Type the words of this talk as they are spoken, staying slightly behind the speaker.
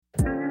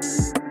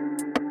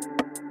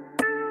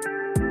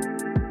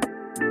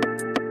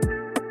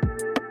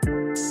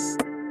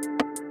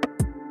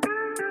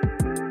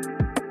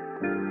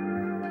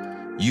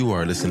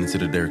are listening to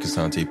the Derek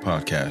Asante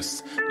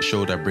podcast, the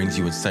show that brings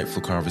you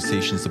insightful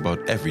conversations about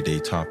everyday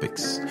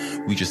topics.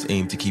 We just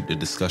aim to keep the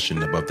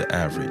discussion above the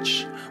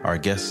average. Our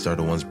guests are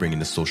the ones bringing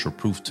the social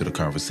proof to the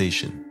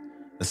conversation.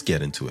 Let's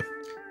get into it.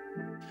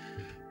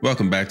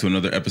 Welcome back to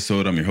another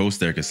episode. I'm your host,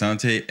 Derek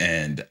Asante,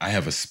 and I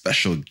have a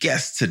special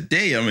guest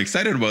today. I'm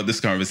excited about this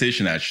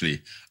conversation,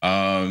 actually.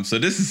 So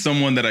this is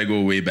someone that I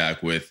go way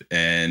back with,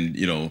 and,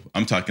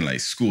 I'm talking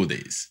like school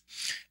days.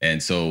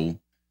 And so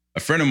a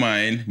friend of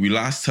mine, we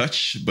lost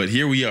touch, but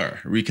here we are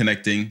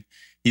reconnecting.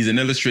 He's an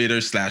illustrator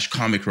 /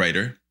 comic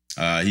writer.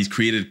 He's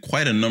created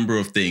quite a number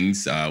of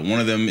things. One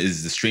of them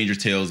is The Stranger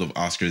Tales of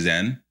Oscar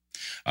Zan,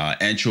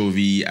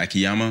 Anchovy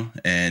Akiyama,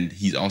 and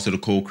he's also the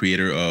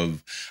co-creator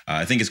of,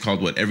 I think it's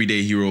called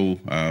Everyday Hero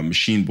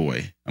Machine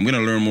Boy. I'm going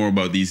to learn more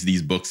about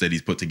these books that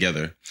he's put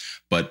together.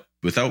 But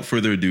without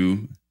further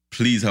ado,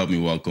 please help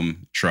me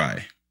welcome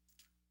Tri.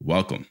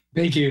 Welcome.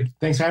 Thank you.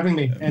 Thanks for having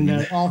me. And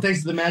all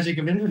thanks to the magic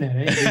of internet.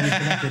 Being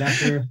connected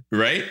after,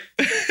 right?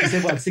 You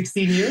said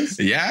 16 years?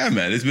 Yeah,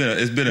 man. It's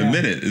been a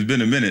minute. It's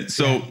been a minute.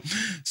 So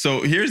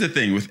here's the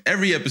thing. With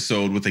every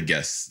episode with a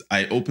guest,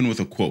 I open with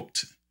a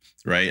quote,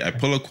 right? I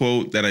pull a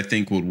quote that I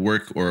think would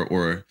work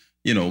or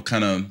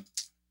kind of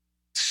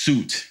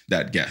suit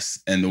that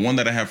guest. And the one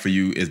that I have for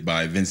you is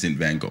by Vincent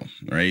van Gogh,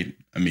 right?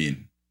 I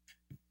mean,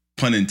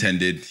 pun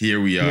intended. Here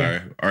we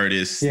are,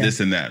 artists, this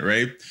and that,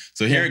 right?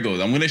 So here it goes.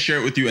 I'm going to share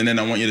it with you, and then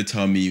I want you to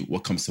tell me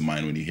what comes to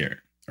mind when you hear it,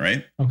 all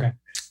right? Okay.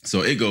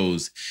 So it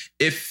goes,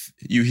 if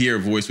you hear a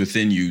voice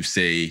within you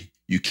say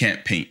you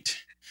can't paint,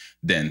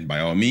 then by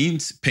all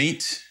means,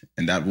 paint,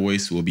 and that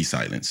voice will be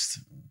silenced.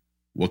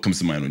 What comes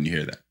to mind when you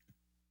hear that?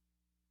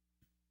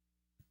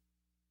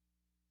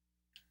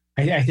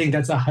 I think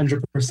that's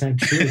 100%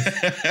 truth.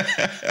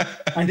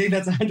 I think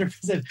that's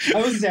 100%. I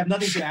was going to say I have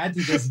nothing to add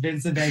to this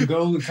Vincent van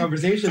Gogh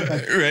conversation,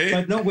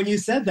 but no, when you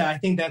said that, I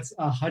think that's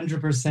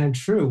 100%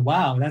 true.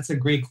 Wow, that's a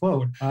great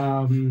quote.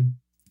 I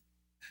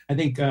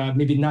think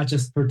maybe not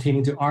just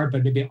pertaining to art,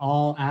 but maybe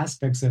all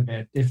aspects of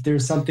it. If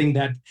there's something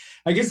that,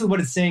 I guess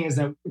what it's saying is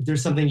that if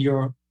there's something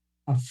you're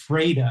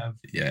afraid of,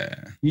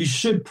 you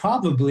should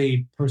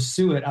probably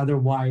pursue it.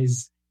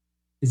 Otherwise,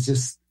 it's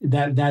just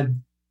that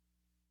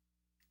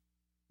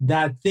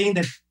thing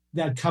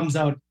that comes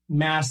out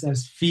masked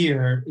as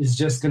fear is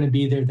just going to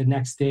be there the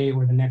next day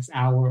or the next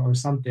hour or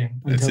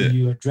something until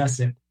you address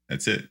it.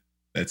 That's it.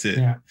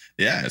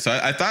 Yeah. So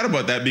I thought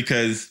about that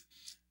because,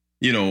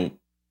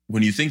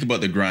 when you think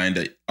about the grind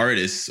that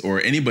artists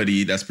or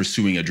anybody that's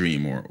pursuing a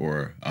dream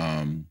or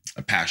a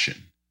passion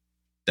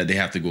that they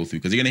have to go through,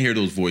 because you're going to hear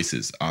those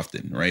voices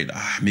often, right?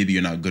 Maybe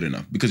you're not good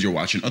enough because you're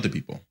watching other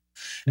people.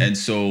 Mm-hmm. And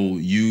so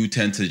you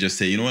tend to just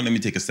say, you know what, let me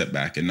take a step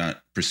back and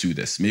not pursue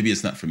this. Maybe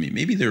it's not for me.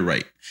 Maybe they're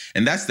right.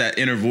 And that's that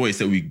inner voice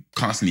that we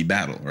constantly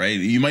battle, right?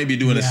 You might be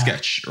doing a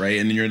sketch, right?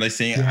 And then you're like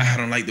saying, I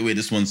don't like the way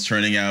this one's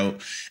turning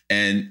out.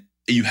 And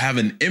you have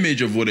an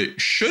image of what it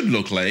should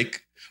look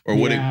like or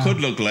what it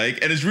could look like.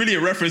 And it's really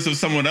a reference of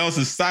someone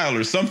else's style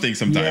or something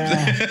sometimes.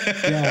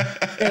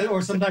 Yeah.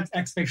 Or sometimes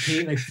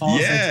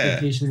false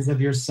expectations of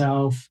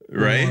yourself.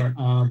 Right.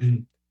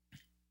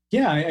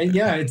 I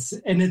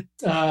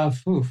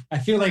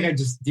feel like I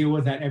just deal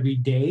with that every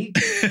day.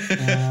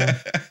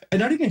 And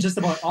not even just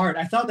about art.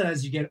 I thought that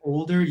as you get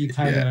older, you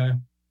kind of,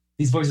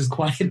 these voices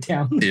quiet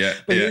down.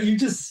 But you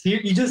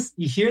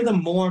hear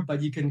them more,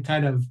 but you can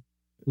kind of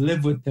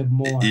live with them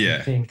more, I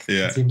think.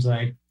 It seems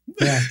like.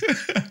 Yeah.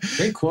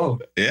 Great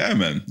quote. Yeah,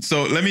 man.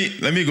 So let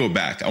me go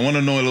back. I want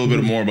to know a little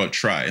bit more about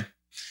Tri.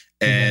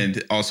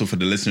 And also for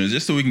the listeners,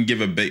 just so we can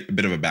give a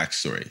bit of a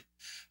backstory.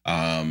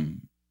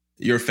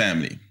 Your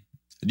family.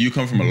 Do you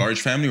come from a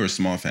large family or a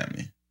small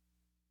family?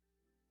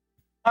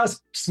 I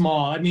was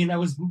small. I mean,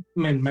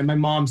 my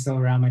mom's still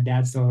around, my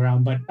dad's still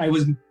around, but I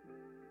was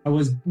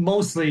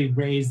mostly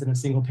raised in a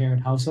single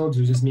parent household. It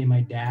was just me and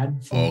my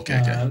dad for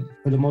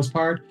the most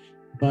part.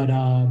 But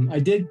I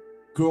did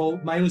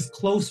grow. I was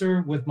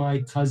closer with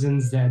my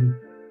cousins than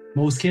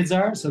most kids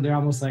are, so they're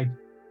almost like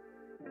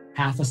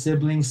half a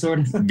sibling, sort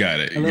of. Got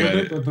it. A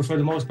little bit, but for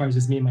the most part, it's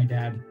just me and my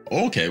dad.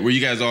 Okay. Were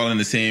you guys all in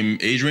the same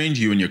age range,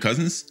 you and your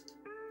cousins?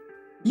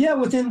 Yeah,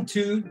 within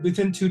 2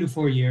 to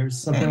 4 years,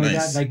 something like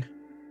that. Like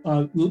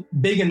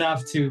big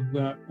enough to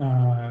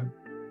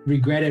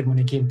regret it when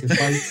it came to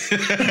fights.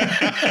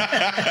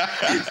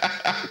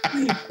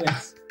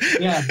 Yes.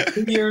 Yeah,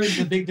 2 years is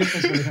a big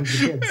difference when it comes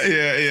to kids.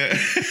 Yeah.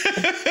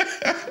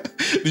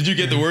 Did you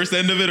get the worst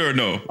end of it or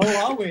no?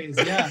 Oh, always.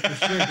 Yeah, for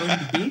sure. Going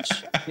to the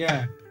beach.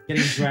 Yeah.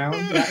 Getting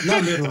drowned.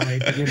 Not literally,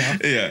 but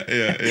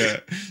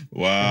Yeah.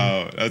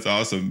 Wow. That's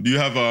awesome. Do you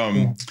have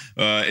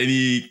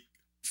any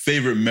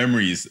favorite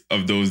memories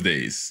of those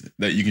days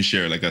that you can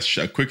share? Like a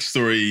quick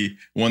story,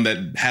 one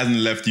that hasn't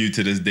left you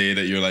to this day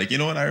that you're like, you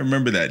know what? I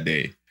remember that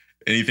day.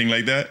 Anything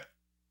like that?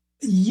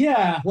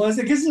 Yeah. Well, I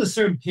guess it's a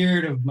certain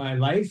period of my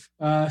life.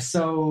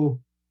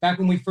 So back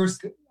when we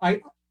first,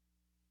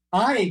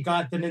 I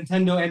got the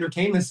Nintendo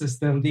Entertainment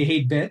System, the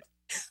 8-bit.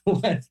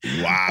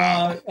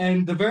 Wow.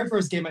 And the very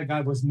first game I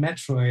got was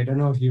Metroid. I don't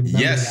know if you remember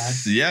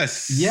that.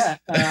 Yes. Yeah.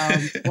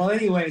 Well,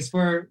 anyways,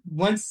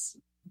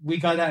 we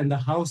got that in the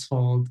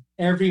household,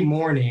 every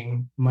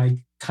morning, my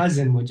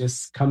cousin would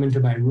just come into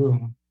my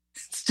room,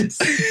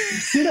 just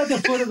sit at the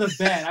foot of the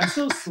bed. I'm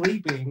still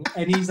sleeping.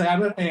 And he's like,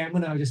 I'm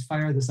gonna just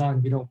fire this on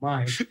if you don't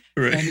mind.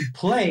 Right. And he'd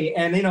play.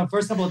 And,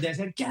 first couple of days,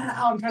 I said, get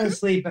out, I'm trying to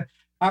sleep.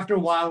 After a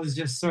while, it's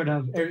just sort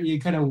of, you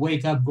kind of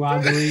wake up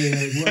groggily.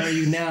 Like, where are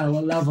you now?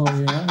 What level?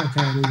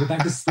 Okay, we go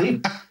back to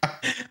sleep.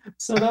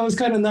 So that was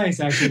kind of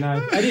nice, actually. I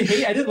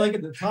didn't like it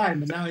at the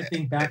time, but now I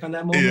think back on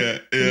that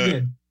moment.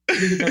 Yeah.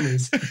 Pretty good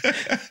memories.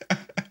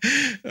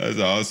 That's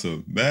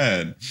awesome,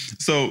 man.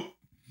 So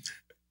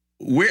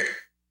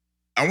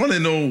I want to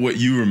know what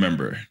you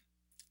remember.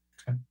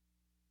 Okay.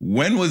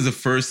 When was the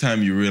first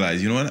time you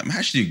realized, you know what, I'm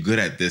actually good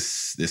at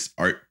this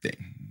art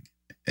thing?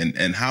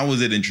 And how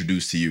was it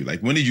introduced to you? Like,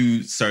 when did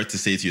you start to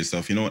say to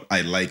yourself, you know what, I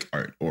like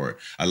art, or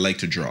I like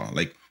to draw?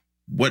 Like,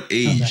 what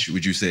age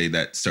would you say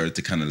that started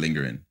to kind of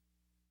linger in?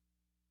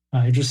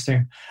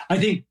 Interesting.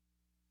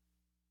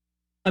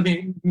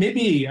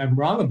 Maybe I'm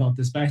wrong about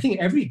this, but I think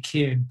every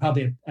kid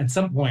probably at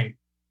some point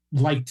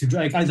liked to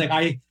draw. Like, I was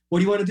like, what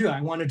do you want to do? I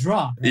want to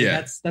draw. Right?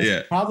 Yeah.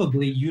 That's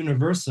probably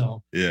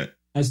universal. Yeah.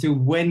 As to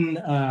when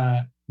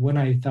I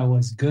thought I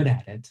was good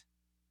at it.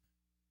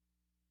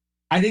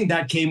 I think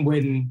that came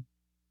when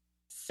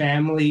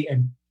family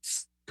and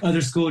other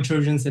school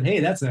children said,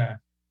 hey, that's a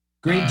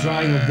great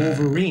drawing of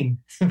Wolverine.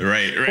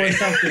 Right. Or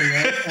something,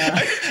 right?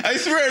 I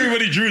swear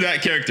everybody drew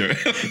that character.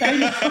 I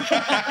know.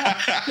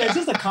 It's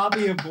just a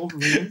copy of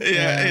Wolverine.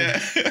 Yeah.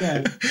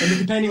 And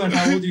depending on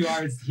how old you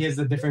are, he has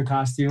a different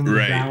costume, the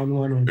brown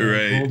one or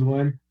the gold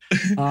one.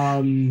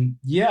 I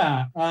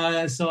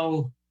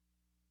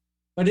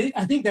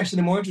think actually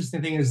the more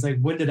interesting thing is, like,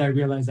 when did I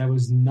realize I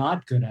was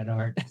not good at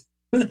art?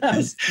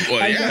 Let's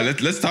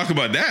talk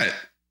about that.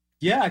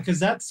 Yeah, because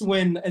that's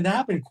when, and that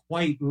happened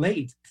quite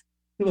late.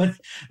 Like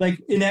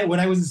when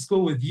I was in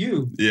school with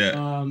you. Yeah.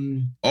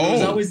 There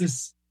was always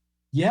this.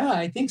 Yeah,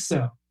 I think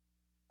so.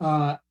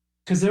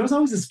 Because there was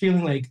always this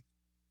feeling like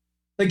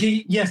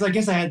yes, I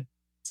guess I had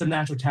some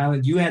natural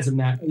talent. You had some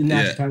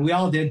natural talent. We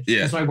all did.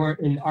 Yeah. That's why we're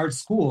in art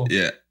school.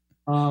 Yeah.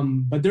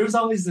 But there was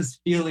always this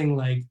feeling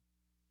like,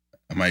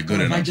 am I good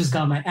enough? If I just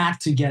got my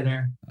act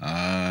together,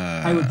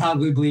 I would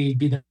probably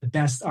be the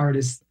best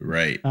artist.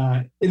 Right.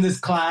 In this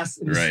class,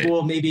 in the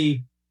school,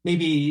 maybe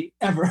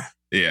ever.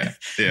 Yeah.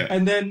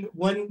 And then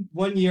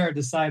one year I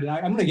decided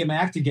I'm going to get my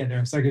act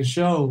together so I can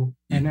show.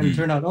 And then it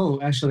turned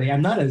out, actually,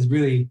 I'm not as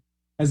good.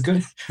 I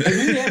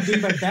really am doing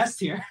my best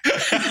here.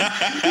 This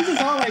is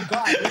all I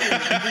got.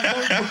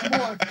 Really.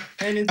 More.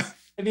 And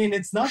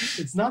it's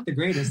not the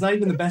greatest. It's not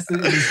even the best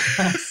in this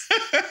class.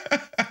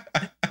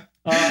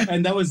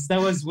 And that was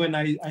when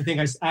I think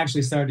I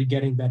actually started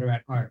getting better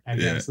at art. I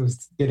guess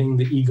was getting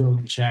the ego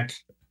in check.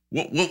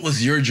 What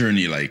was your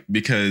journey like?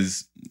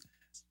 Because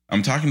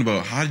I'm talking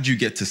about, how did you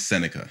get to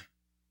Seneca?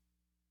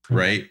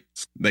 Right?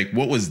 Like,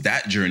 what was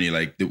that journey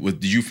like?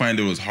 Did you find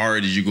it was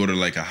hard? Did you go to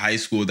like a high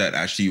school that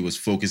actually was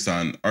focused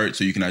on art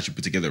so you can actually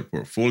put together a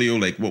portfolio?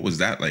 Like, what was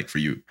that like for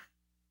you?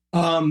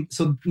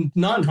 So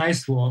not in high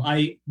school.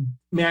 I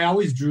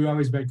always drew, I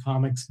always read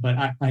comics, but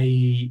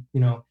I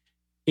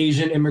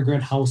Asian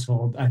immigrant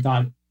household, I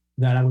thought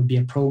that I would be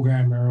a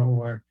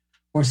programmer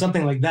or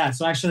something like that.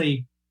 So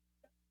actually,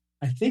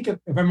 I think if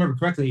I remember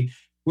correctly,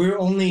 we were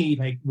only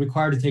like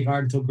required to take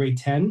art until grade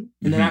 10.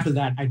 And then after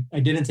that, I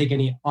didn't take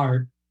any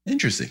art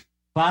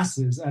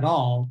classes at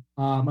all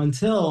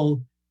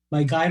until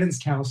my guidance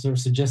counselor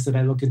suggested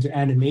I look into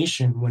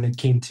animation when it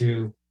came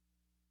to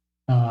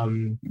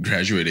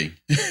graduating.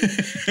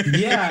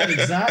 Yeah,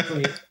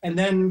 exactly.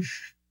 And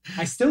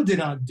I still did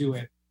not do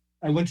it.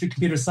 I went through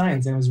computer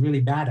science and I was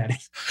really bad at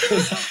it.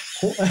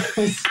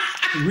 I was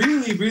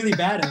really, really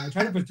bad at it. I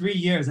tried it for 3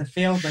 years. I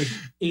failed like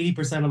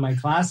 80% of my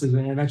classes.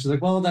 And eventually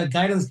like, well, the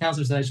guidance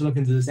counselor said I should look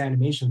into this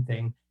animation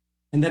thing.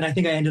 And then I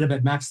think I ended up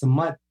at Max the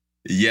Mutt.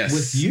 Yes.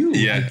 With you,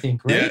 I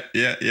think, right?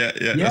 Yeah.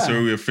 That's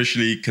where we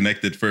officially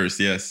connected first.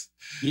 Yes.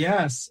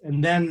 Yes.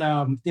 And then,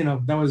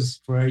 that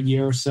was for a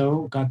year or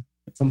so, got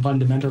some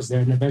fundamentals there.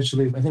 And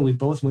eventually, I think we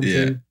both went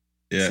to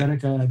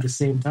Seneca at the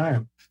same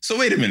time. So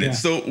wait a minute. Yeah.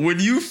 So when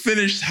you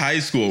finished high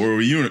school, or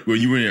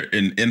when you were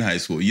in high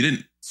school, you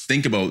didn't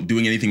think about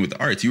doing anything with the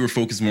arts. You were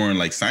focused more on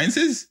like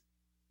sciences?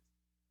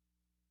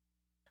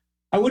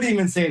 I wouldn't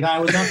even say that. I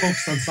was not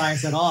focused on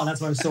science at all.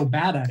 That's why I was so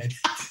bad at it.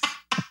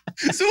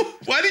 So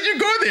why did you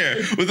go there?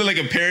 Was it like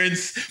a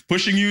parents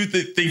pushing you,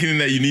 thinking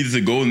that you needed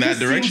to go in that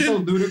direction?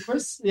 Seemed so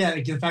ludicrous. Yeah,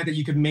 like the fact that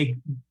you could make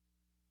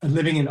a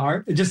living in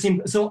art. It just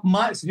seemed so.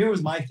 So here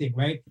was my thing,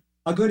 right?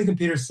 I'll go to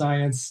computer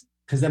science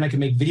because then I can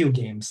make video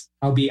games.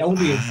 I won't be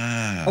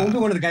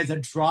one of the guys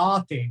that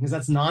draw things.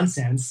 That's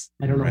nonsense.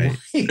 I don't know why.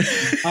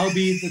 I'll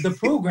be the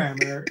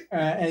programmer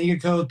and you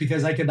could code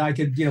because I could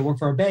work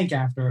for a bank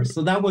after.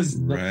 So that was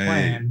the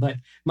plan. But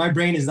my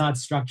brain is not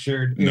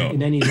structured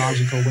in any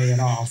logical way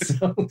at all.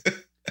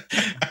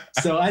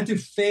 So I had to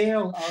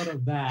fail out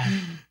of that.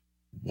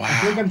 Wow.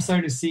 I think I'm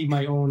starting to see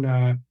my own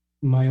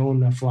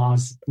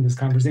flaws in this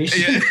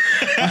conversation.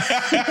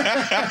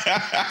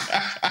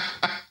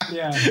 Yeah.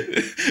 Yeah.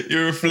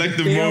 Your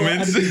reflective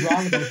moments. I had to be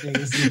wrong about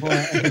things before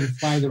I can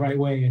find the right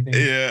way, I think.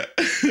 Yeah.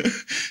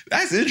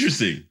 That's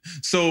interesting.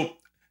 So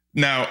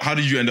now, how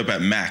did you end up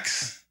at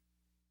Max?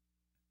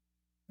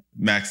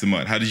 Max the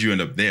Mud. How did you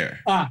end up there?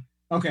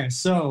 Okay.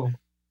 So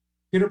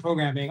computer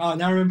programming. Oh,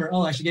 now I remember.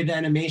 Oh, I should get into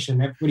animation.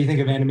 What do you think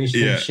of animation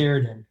from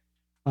Sheridan?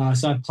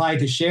 So I applied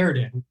to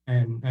Sheridan,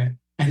 and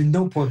I had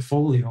no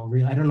portfolio,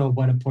 really. I don't know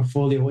what a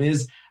portfolio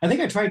is. I think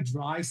I tried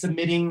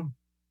submitting.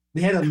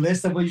 They had a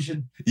list of what you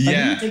should. I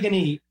didn't take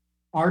any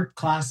art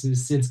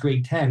classes since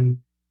grade 10.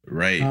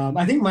 Right.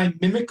 I think my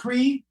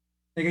mimicry,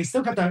 like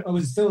I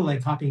was still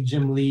like copying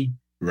Jim Lee,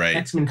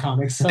 X-Men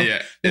comics. So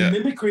the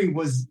mimicry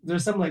was,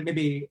 there's some like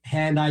maybe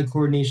hand-eye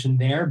coordination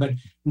there, but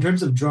in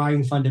terms of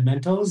drawing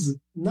fundamentals,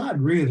 not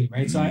really,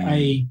 right? So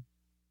I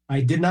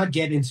did not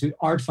get into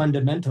art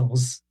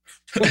fundamentals.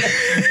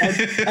 I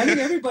think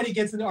everybody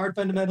gets into art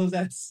fundamentals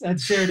at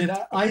Sheridan.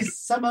 I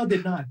somehow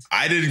did not.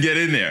 I didn't get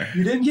in there.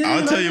 You didn't get in?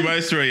 I'll tell you my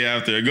story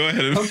after. Go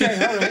ahead.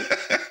 Okay,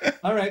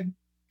 all right.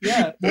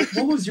 Yeah.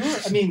 What was your,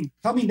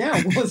 tell me now.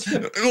 What was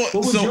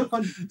your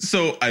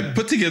So I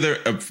put together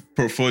a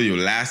portfolio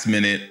last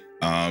minute.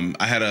 I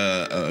had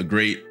a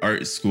great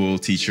art school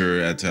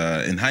teacher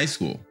in high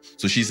school.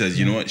 So she says,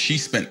 you know what? She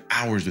spent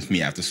hours with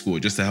me after school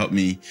just to help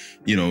me,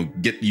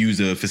 use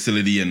a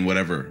facility and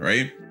whatever,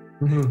 right?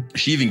 Mm-hmm.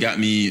 She even got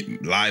me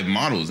live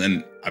models.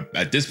 And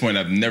at this point,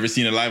 I've never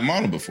seen a live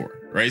model before,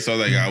 right? So I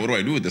was like, what do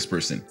I do with this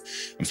person?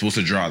 I'm supposed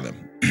to draw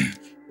them. It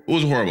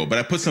was horrible, but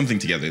I put something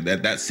together,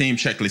 that same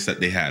checklist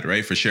that they had,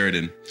 right, for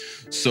Sheridan.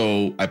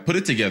 So I put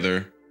it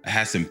together. I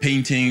had some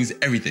paintings,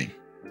 everything.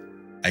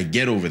 I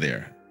get over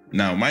there.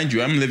 Now, mind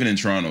you, I'm living in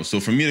Toronto. So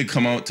for me to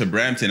come out to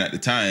Brampton at the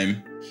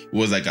time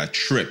was like a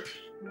trip.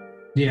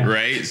 Yeah.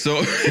 Right. So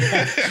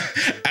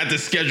I had to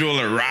schedule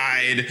a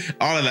ride,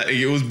 all of that.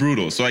 It was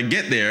brutal. So I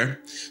get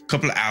there, a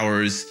couple of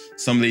hours.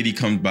 Some lady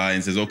comes by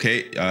and says,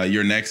 okay,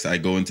 you're next. I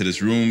go into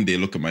this room. They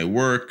look at my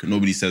work.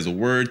 Nobody says a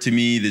word to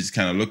me. They just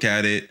kind of look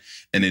at it.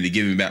 And then they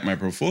give me back my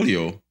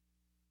portfolio.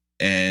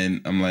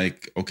 And I'm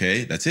like,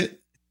 okay, that's it.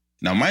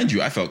 Now, mind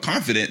you, I felt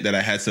confident that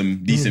I had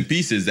some decent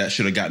pieces that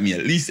should have got me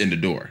at least in the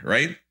door,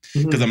 right?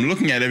 Because I'm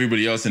looking at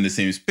everybody else in the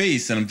same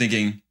space and I'm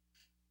thinking,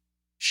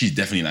 she's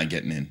definitely not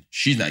getting in.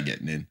 She's not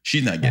getting in.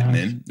 She's not getting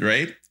in,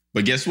 right?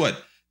 But guess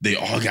what? They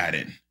all got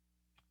in.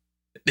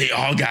 They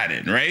all got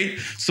in, right?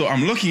 So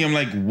I'm looking, I'm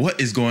like, what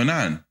is going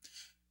on?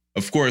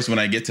 Of course, when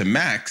I get to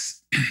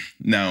Max,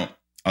 now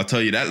I'll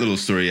tell you that little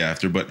story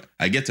after, but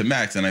I get to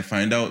Max and I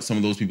find out some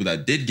of those people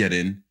that did get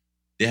in,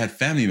 they had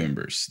family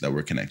members that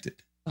were connected.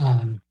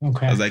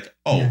 Okay. I was like,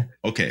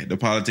 okay, the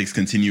politics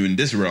continue in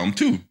this realm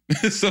too.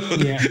 So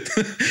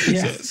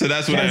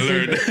that's what I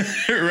learned.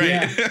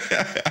 Right.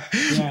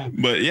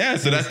 But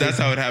so that's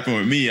how it happened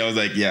with me. I was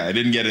like, I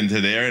didn't get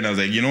into there. And I was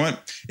like, you know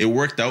what? It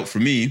worked out for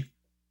me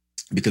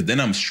because then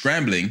I'm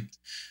scrambling.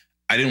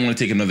 I didn't want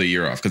to take another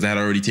year off because I had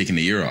already taken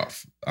a year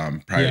off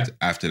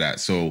after that.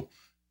 So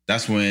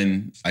that's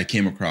when I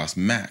came across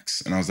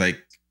Max and I was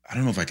like, I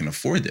don't know if I can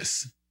afford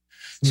this.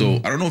 So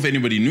I don't know if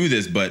anybody knew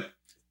this, but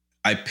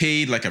I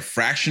paid like a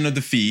fraction of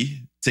the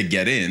fee to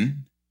get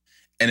in.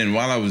 And then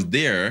while I was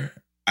there,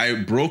 I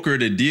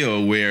brokered a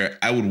deal where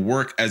I would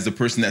work as the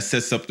person that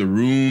sets up the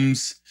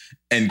rooms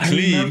and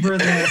clean. I remember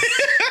that.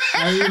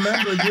 I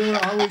remember you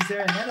were always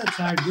there ahead of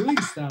time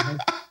doing stuff.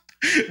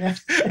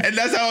 And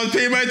that's how I was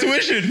paying my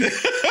tuition.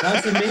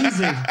 That's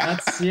amazing.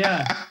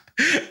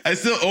 I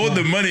still owed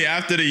the money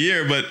after the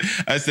year, but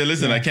I said,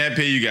 listen, I can't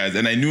pay you guys.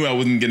 And I knew I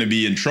wasn't going to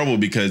be in trouble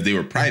because they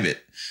were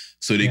private.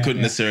 So they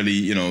couldn't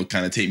necessarily,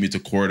 kind of take me to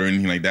court or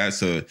anything like that.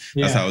 So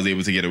that's how I was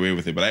able to get away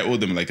with it. But I owed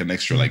them like an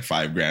extra like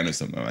 $5,000 or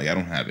something. I'm like, I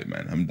don't have it,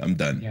 man. I'm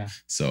done. Yeah.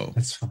 So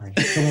that's fine.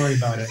 Don't worry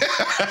about it.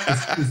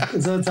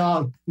 It's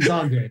all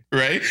good.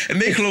 Right.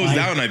 And they closed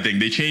down, I think.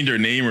 They changed their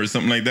name or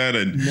something like that.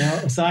 And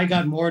no, so I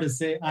got more to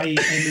say. I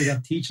ended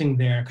up teaching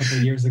there a couple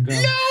of years ago.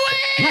 No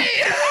way!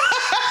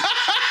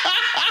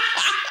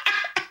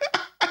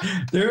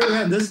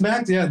 This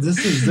Max,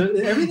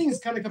 everything is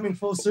kind of coming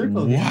full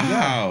circle.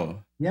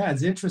 Wow. Yeah,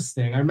 it's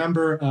interesting. I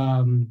remember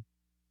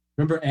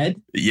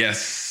Ed?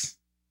 Yes.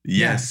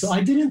 Yeah, so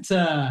I didn't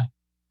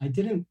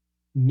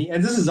meet,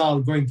 and this is all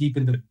going deep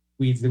into the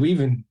weeds.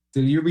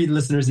 Do you read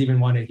listeners even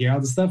want to hear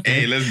all the stuff?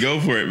 Hey, let's go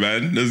for it,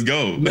 man. Let's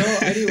go. No,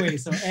 anyway,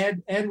 so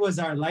Ed was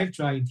our life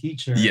drawing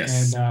teacher.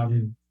 Yes.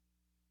 And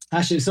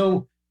actually,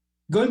 so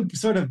going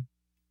sort of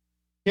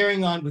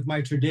carrying on with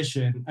my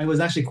tradition, I was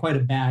actually quite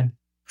a bad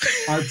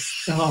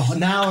arts. Oh,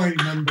 now I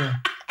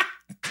remember.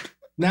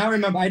 I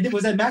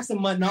was at Max the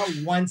Mud not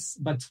once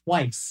but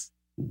twice.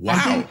 Wow. I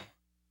think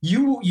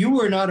you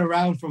were not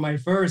around for my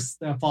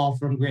first fall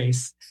from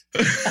grace.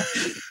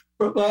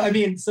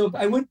 So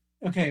I went.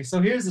 Okay, so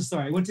here's the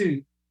story. I went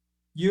to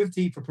U of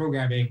T for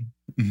programming.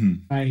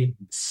 Mm-hmm. I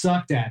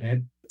sucked at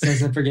it, so I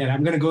said, forget it.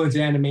 I'm going to go into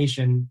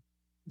animation.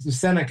 So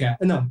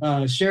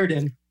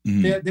Sheridan.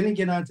 Mm-hmm. Didn't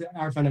get onto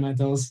our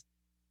fundamentals,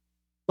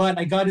 but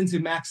I got into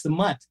Max the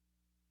Mud.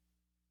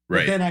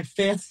 Right. But then I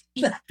failed.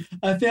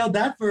 I failed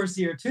that first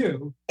year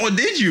too. Oh,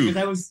 did you?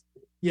 That was.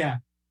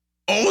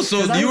 Oh,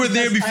 so you were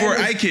there before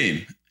I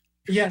came.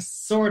 Yes,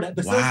 sort of.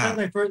 Wow.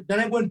 Then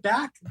I went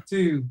back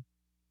to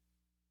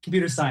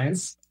computer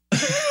science.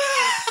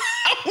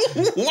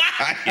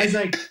 Why?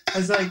 I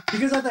was like,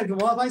 because I thought,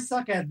 well, if I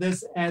suck at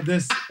this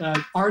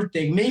art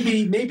thing,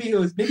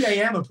 maybe I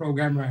am a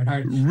programmer at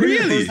heart. Really?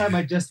 Maybe the first time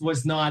I just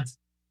was not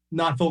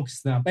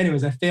focused enough.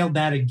 Anyways, I failed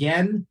that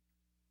again.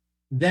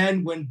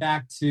 Then went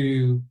back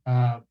to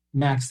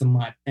Max the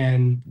Mutt,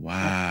 and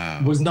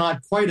was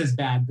not quite as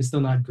bad, but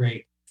still not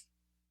great.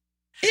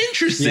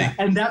 Interesting. Yeah,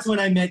 and that's when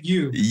I met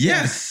you.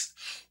 Yes.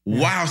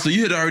 Yeah. Wow. So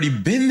you had already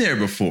been there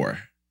before.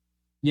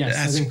 Yes.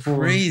 That's I think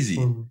crazy.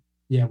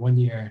 1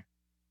 year.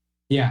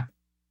 Yeah.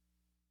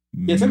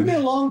 It took me a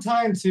long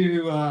time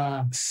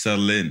to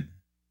settle in.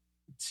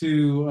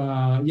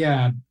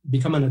 To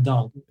become an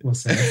adult, we'll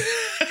say.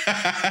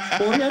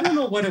 Or I don't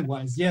know what it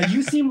was. Yeah,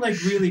 you seem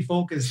like really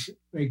focused.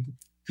 Like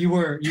you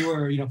were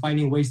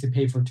finding ways to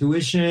pay for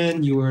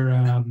tuition. You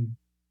were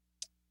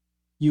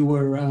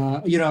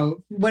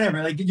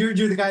whatever. Like you're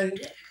the guy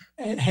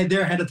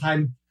ahead of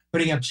time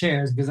putting up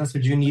chairs because that's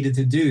what you needed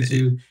to do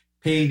to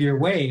pave your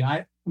way.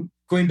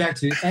 Going back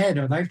to Ed,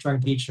 our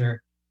lifetime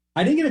teacher,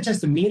 I didn't get a chance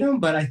to meet him,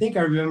 but I think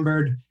I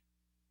remembered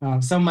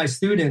some of my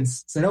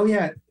students said, "Oh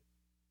yeah,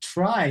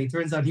 Tri."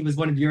 Turns out he was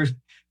one of your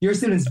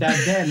students back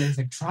then, and it's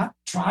like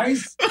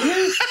Tri's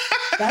here?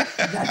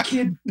 That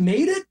kid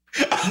made it.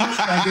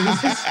 Like it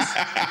was just,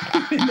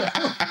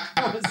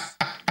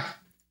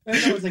 and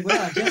I was like,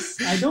 well, I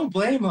guess I don't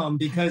blame him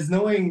because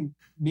knowing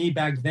me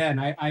back then,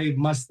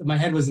 my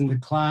head was in the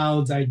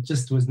clouds. I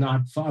just was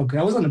not focused.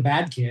 I wasn't a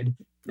bad kid.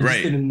 I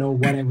just didn't know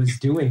what I was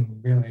doing,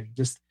 really.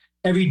 Just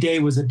every day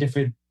was a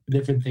different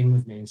thing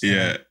with me. So,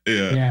 yeah.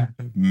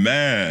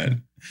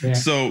 Man. Yeah.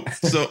 So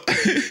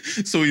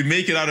we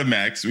make it out of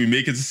Max. We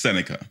make it to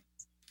Seneca.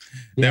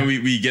 Yeah. Then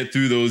we get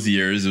through those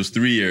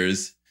 3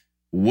 years.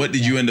 What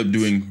did you end up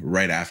doing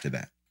right after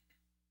that?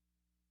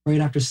 Right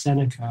after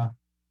Seneca,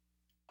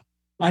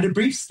 I had a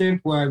brief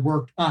stint where I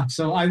worked.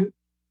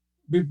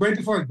 Right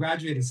before I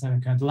graduated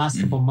Seneca, the last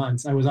couple of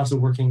months, I was also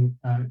working.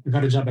 I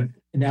got a job at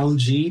an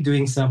LG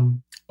doing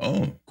some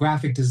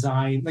graphic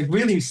design, like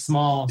really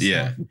small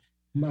stuff,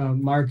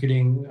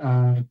 marketing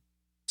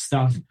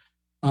stuff.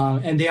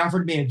 And they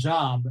offered me a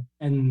job,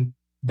 and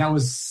that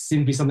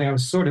seemed to be something I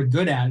was sort of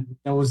good at.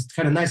 That was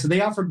kind of nice. So they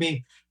offered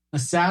me a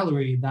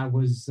salary that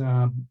was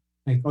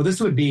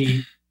this would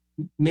be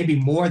maybe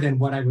more than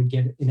what I would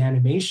get in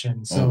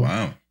animation. So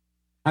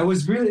I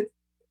was really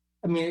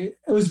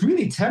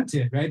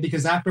tempted, right?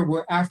 Because after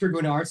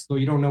going to art school,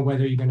 you don't know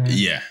whether you're going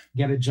to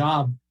get a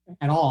job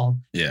at all.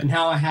 Yeah. And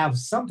how I have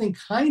something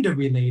kind of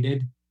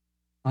related.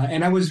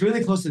 And I was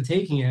really close to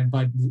taking it,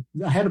 but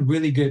I had a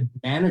really good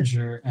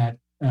manager at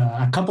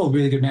a couple of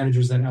really good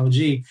managers at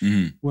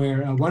LG,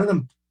 where one of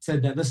them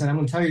said that, listen, I'm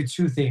going to tell you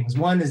two things.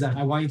 One is that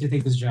I want you to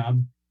take this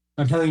job.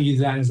 I'm telling you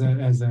that as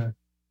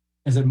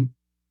an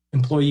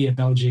employee at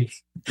LG.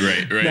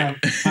 Right. Now,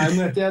 I'm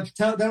going to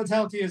tell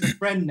it to you as a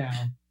friend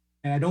now.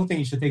 And I don't think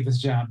you should take this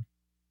job.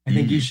 I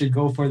think you should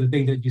go for the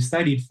thing that you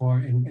studied for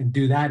and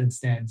do that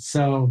instead.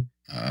 So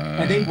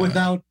I think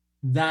without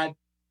that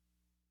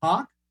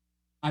talk,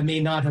 I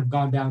may not have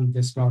gone down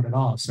this road at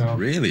all. So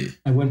really,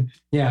 I went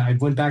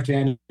back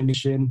to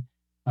animation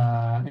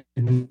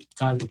and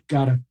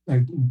got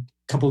a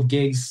couple of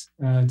gigs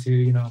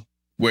to.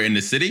 Where in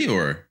the city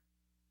or?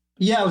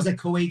 Yeah, I was at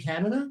Kuwait,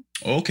 Canada.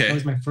 Okay, that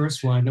was my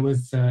first one. It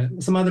was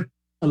some other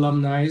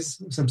alumni,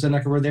 some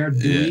Seneca were there.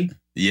 Dewey.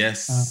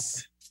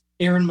 Yes.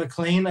 Aaron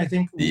McLean, I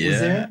think, was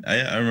there.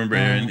 I remember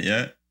Aaron.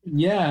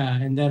 Yeah,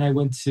 and then I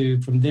went to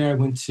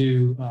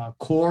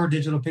Core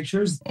Digital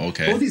Pictures.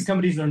 Okay. Both these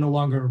companies are no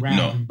longer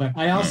around, but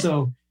I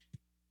also.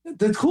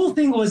 The cool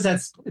thing was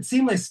that it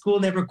seemed like school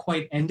never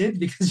quite ended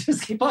because you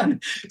just keep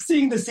on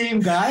seeing the same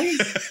guys.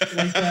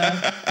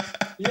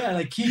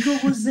 Like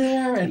Kiko was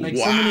there, and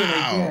so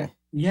many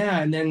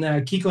and then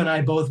Kiko and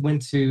I both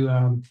went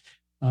to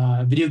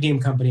a video game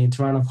company in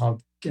Toronto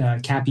called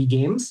Cappy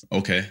Games.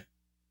 Okay.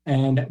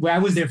 And I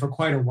was there for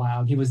quite a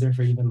while. He was there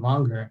for even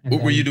longer. And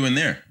what were you doing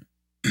there?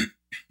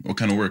 What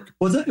kind of work?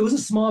 It was a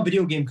small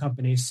video game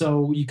company.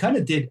 So you kind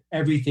of did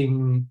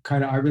everything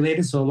kind of art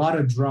related. So a lot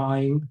of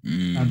drawing,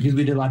 because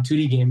we did a lot of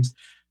 2D games.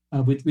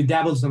 We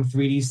dabbled in some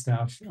 3D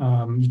stuff.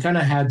 You kind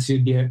of had to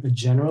be a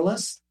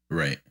generalist.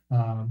 Right.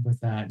 With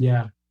that.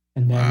 Yeah.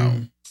 And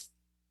then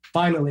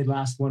finally, the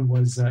last one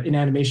was in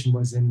animation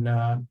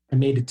I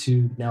made it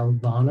to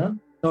Nelvana.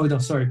 Oh, no,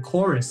 sorry,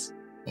 Chorus.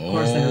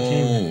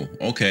 Oh,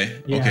 okay.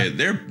 Yeah. Okay.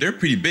 They're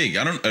pretty big.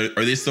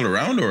 Are they still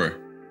around or?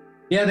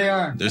 Yeah, they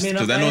are.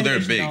 Because I know they're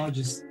big.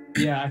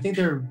 I think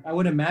I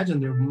would imagine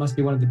there must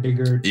be one of the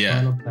bigger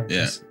Toronto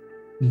players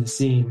in the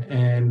scene.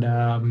 And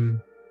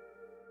and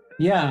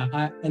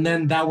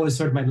then that was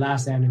sort of my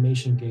last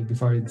animation gig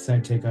before I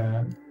decided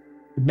to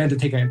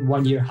take a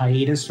 1 year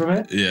hiatus from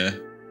it. Yeah.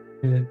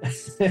 And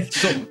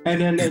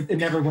then it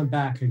never went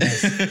back, I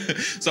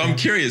guess. So I'm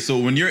curious. So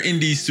when you're in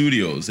these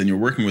studios and you're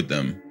working with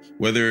them,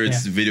 whether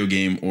it's video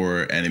game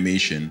or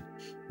animation,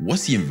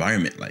 what's the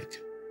environment like?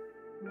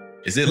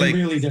 Is it like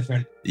really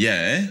different?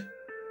 Yeah.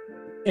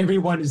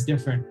 everyone is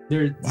different.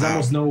 There's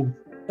almost no,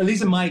 at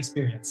least in my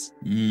experience.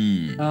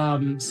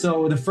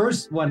 So the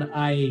first one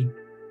I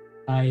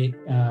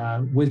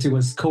went to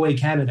was Koei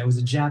Canada. It was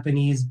a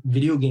Japanese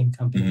video game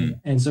company.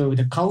 And so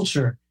the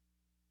culture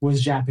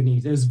was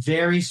Japanese. It was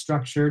very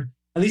structured.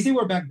 At least they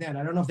were back then.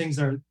 I don't know if things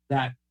are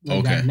that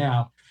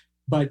now.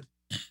 But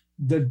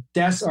the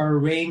desks are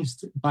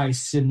arranged by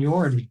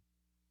seniority.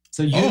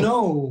 So you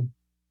know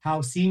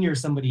how senior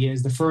somebody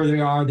is, the further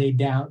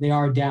they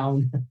are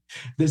down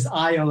this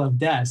aisle of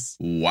desks.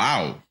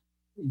 Wow.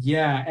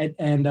 Yeah,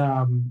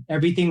 and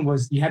everything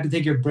was, you had to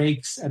take your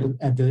breaks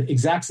at the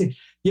exact same.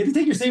 You had to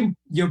take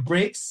your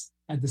breaks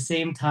at the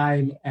same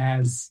time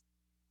as,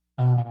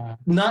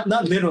 not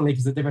literally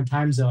because it's a different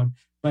time zone,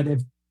 but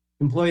if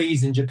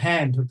employees in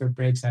Japan took their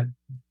breaks at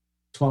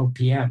 12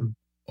 p.m.,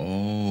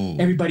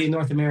 everybody in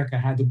North America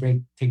had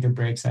to take their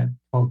breaks at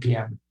 12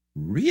 p.m.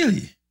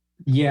 Really?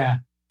 Yeah.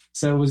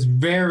 So it was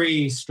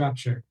very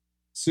structured,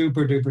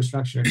 super duper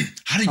structured.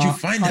 How did you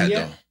find that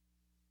though?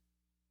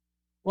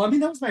 Well, I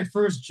mean, that was my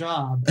first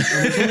job.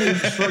 It was only a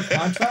short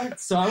contract,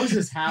 so I was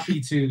just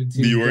happy to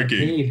be working.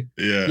 Get paid.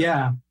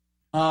 Yeah.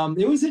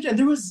 It was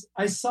interesting.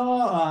 I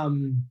saw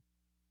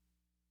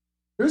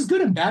there was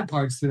good and bad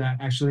parts to that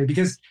actually,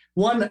 because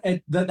one,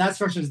 that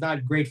structure is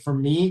not great for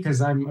me because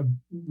I'm a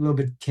little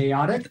bit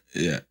chaotic.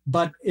 Yeah.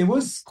 But it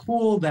was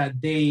cool that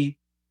it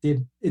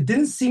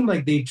didn't seem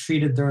like they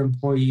treated their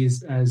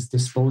employees as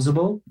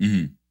disposable.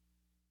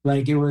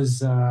 Like it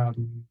was,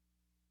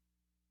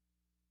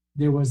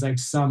 there was like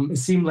it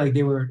seemed like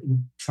they were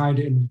trying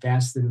to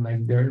invest in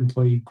like their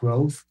employees'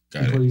 growth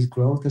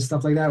and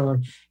stuff like that. Or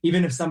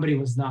even if somebody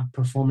was not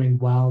performing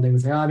well, they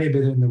would say, maybe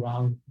they're in the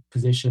wrong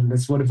position.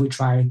 What if we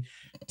try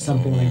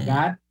something like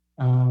that?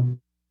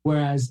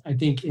 Whereas I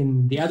think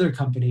in the other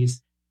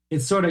companies,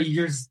 it's sort of,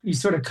 you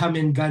sort of come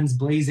in guns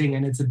blazing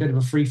and it's a bit of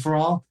a free for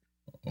all.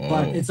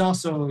 But it's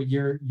also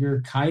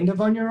you're kind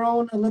of on your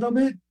own a little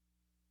bit.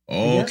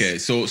 Okay.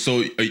 So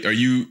are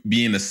you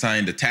being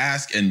assigned a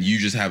task and you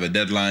just have a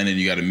deadline and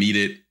you got to meet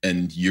it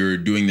and you're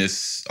doing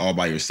this all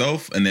by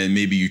yourself, and then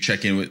maybe you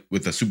check in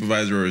with a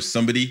supervisor or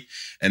somebody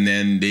and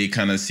then they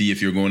kind of see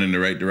if you're going in the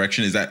right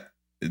direction? Is that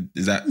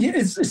yeah?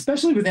 It's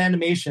especially with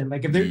animation.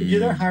 Like if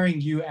they're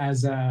hiring you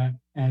as a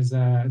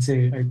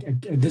say a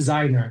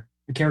designer,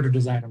 a character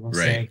designer, we'll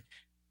say,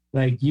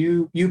 like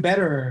you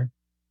better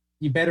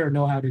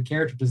know how to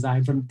character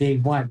design from day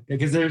one,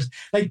 because there's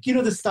like,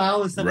 the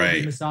style and stuff like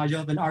the massage.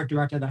 You'll have an art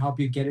director to help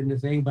you get into the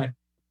thing, but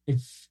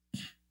if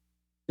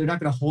they're not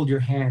going to hold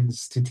your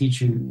hands to teach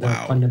you the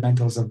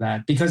fundamentals of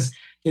that, because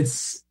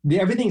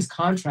everything's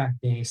contract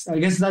based. I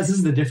guess this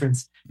is the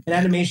difference. In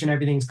animation,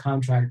 everything's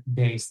contract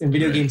based, and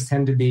video games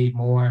tend to be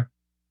more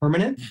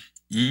permanent.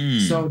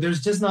 So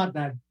there's just not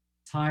that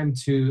time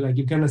to, like,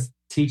 you're going to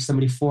teach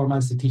somebody 4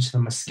 months to teach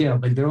them a skill.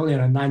 Like they're only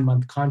on a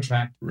 9-month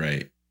contract.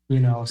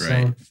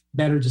 So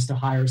better just to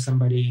hire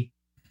somebody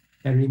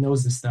that really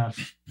knows the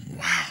stuff.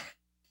 Wow.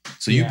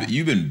 So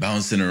you've been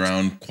bouncing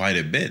around quite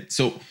a bit.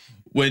 So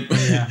when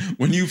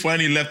you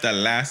finally left that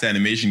last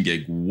animation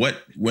gig,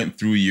 what went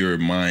through your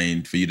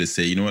mind for you to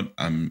say, you know what,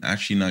 I'm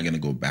actually not going to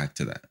go back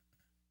to that?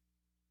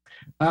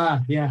 I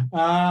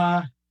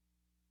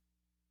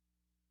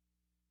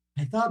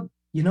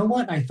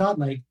thought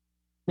like,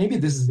 maybe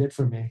this is it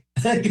for me.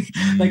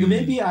 Like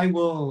maybe I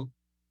will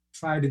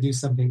try to do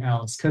something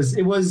else, because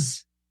it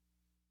was,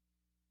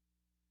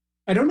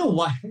 I don't know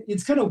why.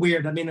 It's kind of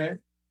weird. I mean,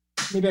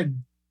 maybe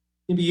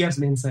you have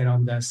some insight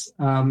on this.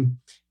 When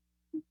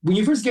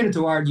you first get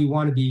into art,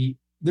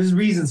 there's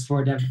reasons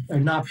for it that are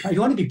not, you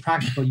want to be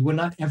practical. You would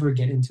not ever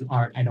get into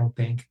art, I don't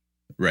think.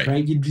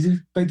 Right? You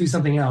might do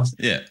something else.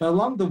 Yeah. But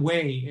along the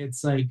way,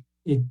 it's like,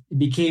 it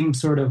became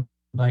sort of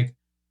like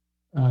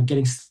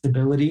getting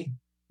stability.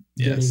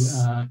 Yes.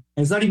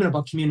 It's not even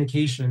about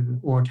communication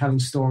or telling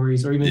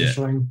stories or even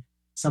showing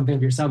something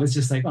of yourself. It's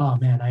just like, oh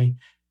man, I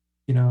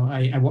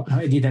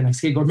need that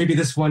next gig, or maybe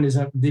this one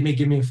they may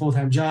give me a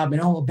full-time job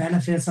and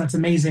benefits, that's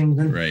amazing.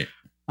 Right.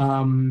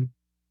 And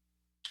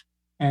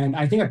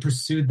I think I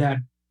pursued that.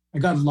 I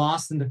got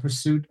lost in the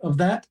pursuit of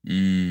that,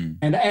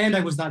 and I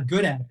was not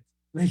good at it.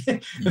 Like,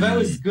 if I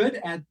was good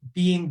at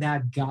being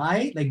that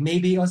guy, like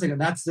maybe I was like,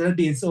 that'd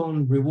be its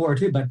own reward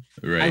too. But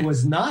I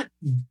was not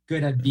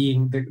good at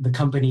being the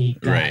company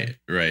guy.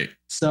 Right.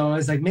 So I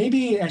was like,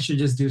 maybe I should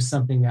just do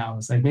something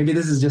else. Like maybe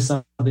this is just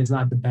something that's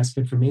not the best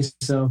fit for me.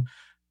 So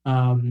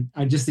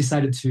I just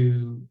decided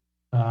to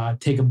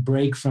take a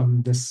break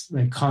from this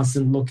like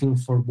constant looking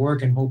for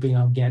work and hoping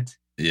I'll get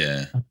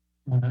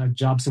a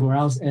job somewhere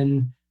else.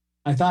 And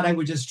I thought I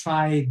would just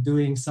try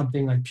doing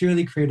something like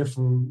purely creative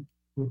for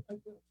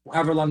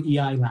however long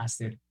EI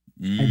lasted.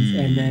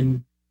 And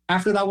then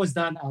after that was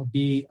done, I'll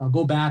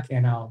go back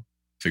and I'll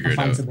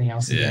find something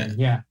else again.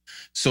 Yeah.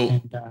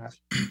 So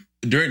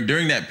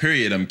during that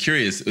period, I'm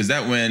curious, is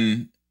that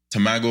when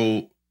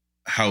Tamago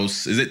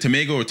House, is it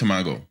Tamago or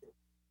Tamago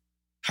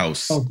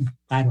House? Oh,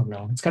 I don't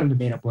know. It's kind of a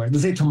made up word.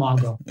 Let's say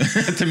Tamago.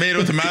 Tomato?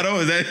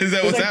 Is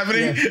that what's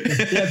happening?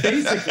 Yeah,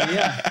 basically,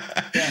 yeah.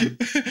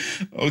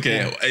 Okay.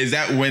 Yeah. Is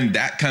that when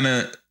that kind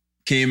of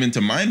came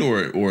into mind,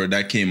 or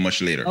that came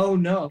much later? Oh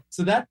no.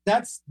 So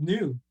that's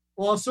new.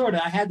 Well, sort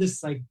of. I had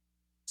this like,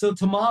 so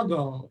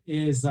tamago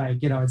is like,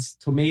 it's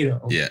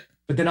tomato. Yeah.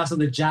 But then also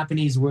the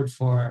Japanese word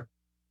for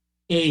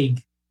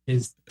egg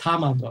is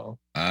tamago.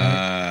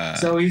 Right?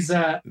 So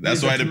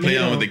that's why they play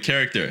on with the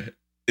character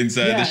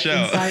inside the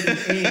shell. Inside an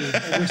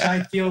egg, which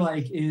I feel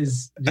like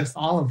is just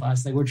all of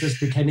us. Like we're just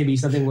pretending to be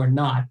something we're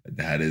not.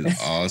 That is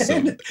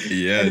awesome.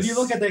 Yes. And if you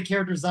look at that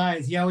character's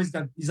eyes,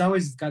 he's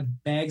always got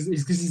bags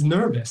because he's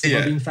nervous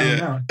about being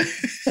found out.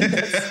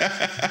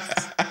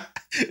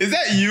 Is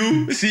that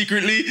you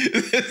secretly?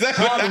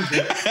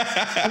 Probably.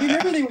 I mean,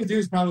 everything we do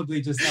is probably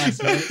just us,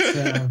 right?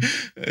 So,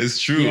 it's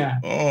true. Yeah.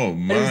 Oh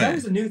my! That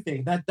was a new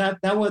thing. That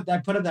was, I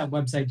put up that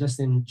website just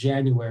in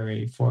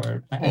January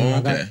for. I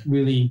got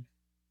really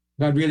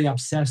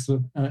obsessed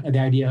with the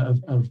idea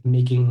of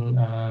making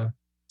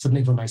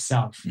something for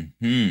myself.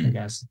 I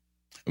guess.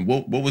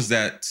 What was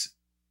that?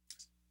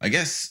 I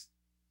guess,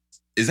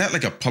 is that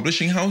like a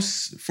publishing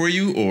house for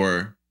you,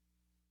 or?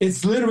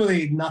 It's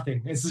literally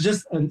nothing. It's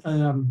just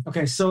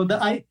okay. So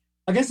I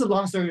guess the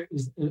long story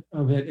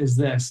of it is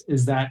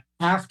that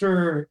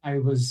after I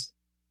was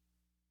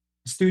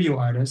a studio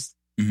artist,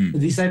 I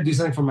decided to do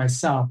something for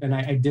myself, and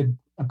I did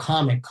a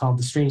comic called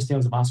The Strange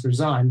Tales of Oscar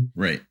Zahn.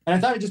 Right. And I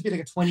thought it'd just be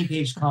like a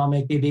 20-page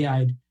comic. Maybe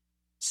I'd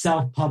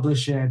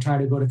self-publish it, try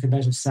to go to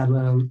convention, settle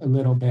it a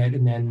little bit,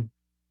 and then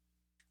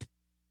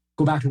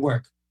go back to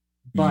work.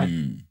 But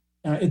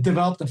it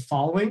developed a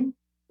following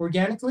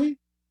organically,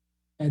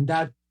 and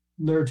that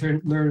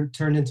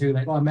turned into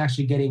like, I'm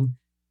actually getting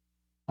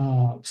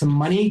some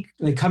money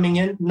like coming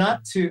in,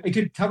 it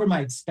could cover my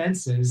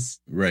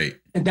expenses. Right.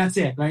 And that's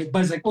it, right?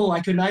 But it's like,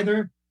 I could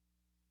either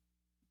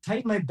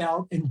tighten my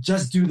belt and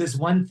just do this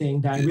one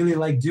thing that I really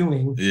like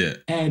doing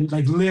and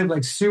like live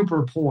like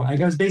super poor. Like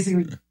I was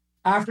basically,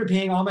 after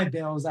paying all my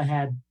bills, I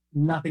had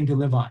nothing to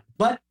live on.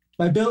 But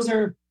my bills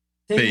are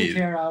taken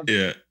care of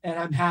and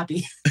I'm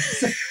happy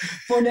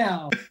for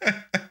now.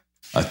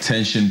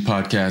 Attention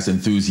podcast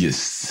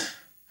enthusiasts.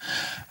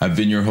 I've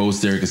been your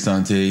host, Eric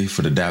Asante,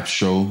 for the DAP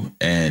Show,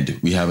 and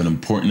we have an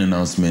important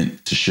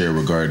announcement to share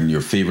regarding your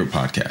favorite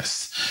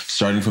podcasts.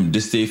 Starting from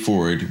this day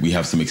forward, we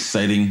have some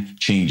exciting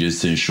changes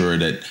to ensure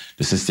that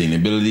the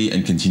sustainability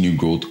and continued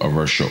growth of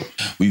our show.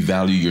 We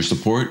value your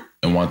support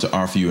and want to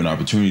offer you an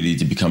opportunity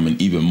to become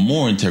an even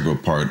more integral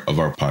part of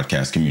our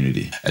podcast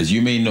community. As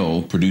you may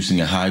know,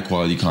 producing a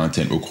high-quality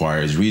content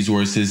requires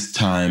resources,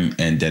 time,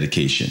 and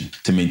dedication.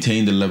 To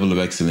maintain the level of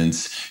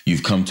excellence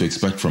you've come to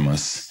expect from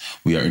us,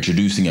 we are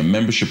introducing a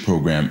membership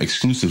program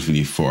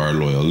exclusively for our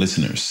loyal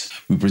listeners.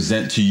 We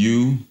present to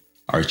you,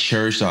 our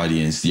cherished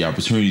audience, the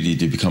opportunity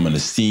to become an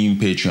esteemed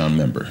Patreon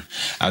member.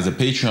 As a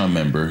Patreon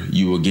member,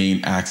 you will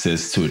gain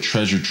access to a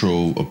treasure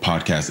trove of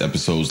podcast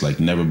episodes like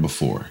never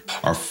before.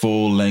 Our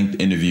full-length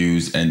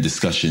interviews and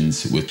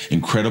discussions with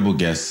incredible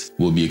guests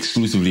will be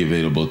exclusively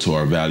available to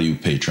our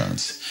valued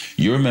patrons.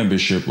 Your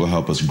membership will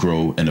help us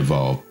grow and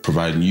evolve,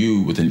 providing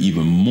you with an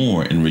even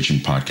more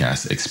enriching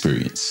podcast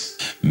experience.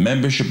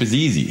 Membership is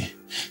easy.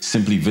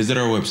 Simply visit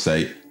our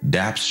website,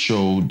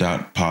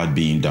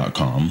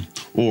 dapshow.podbean.com,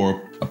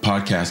 or a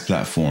podcast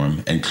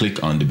platform and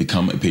click on the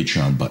Become a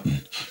Patreon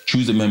button.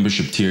 Choose a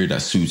membership tier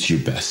that suits you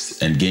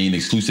best and gain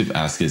exclusive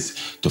access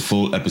to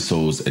full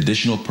episodes,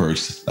 additional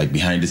perks like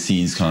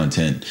behind-the-scenes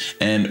content,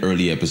 and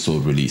early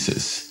episode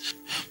releases.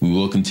 We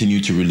will continue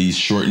to release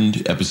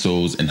shortened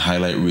episodes and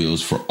highlight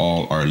reels for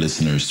all our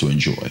listeners to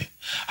enjoy.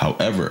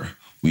 However,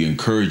 we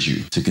encourage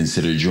you to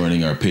consider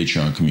joining our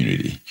Patreon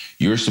community.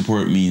 Your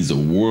support means the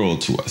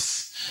world to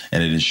us,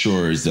 and it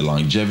ensures the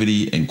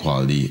longevity and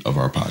quality of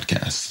our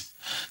podcast.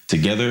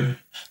 Together,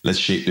 let's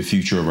shape the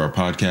future of our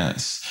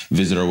podcast.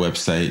 Visit our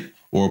website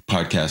or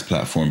podcast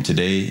platform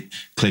today.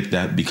 Click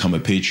that Become a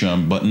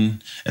Patreon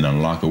button and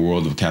unlock a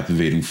world of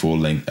captivating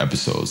full-length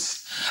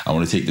episodes. I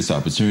want to take this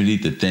opportunity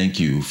to thank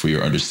you for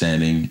your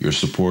understanding, your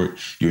support,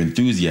 your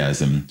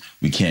enthusiasm.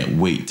 We can't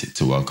wait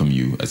to welcome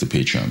you as a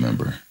Patreon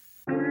member.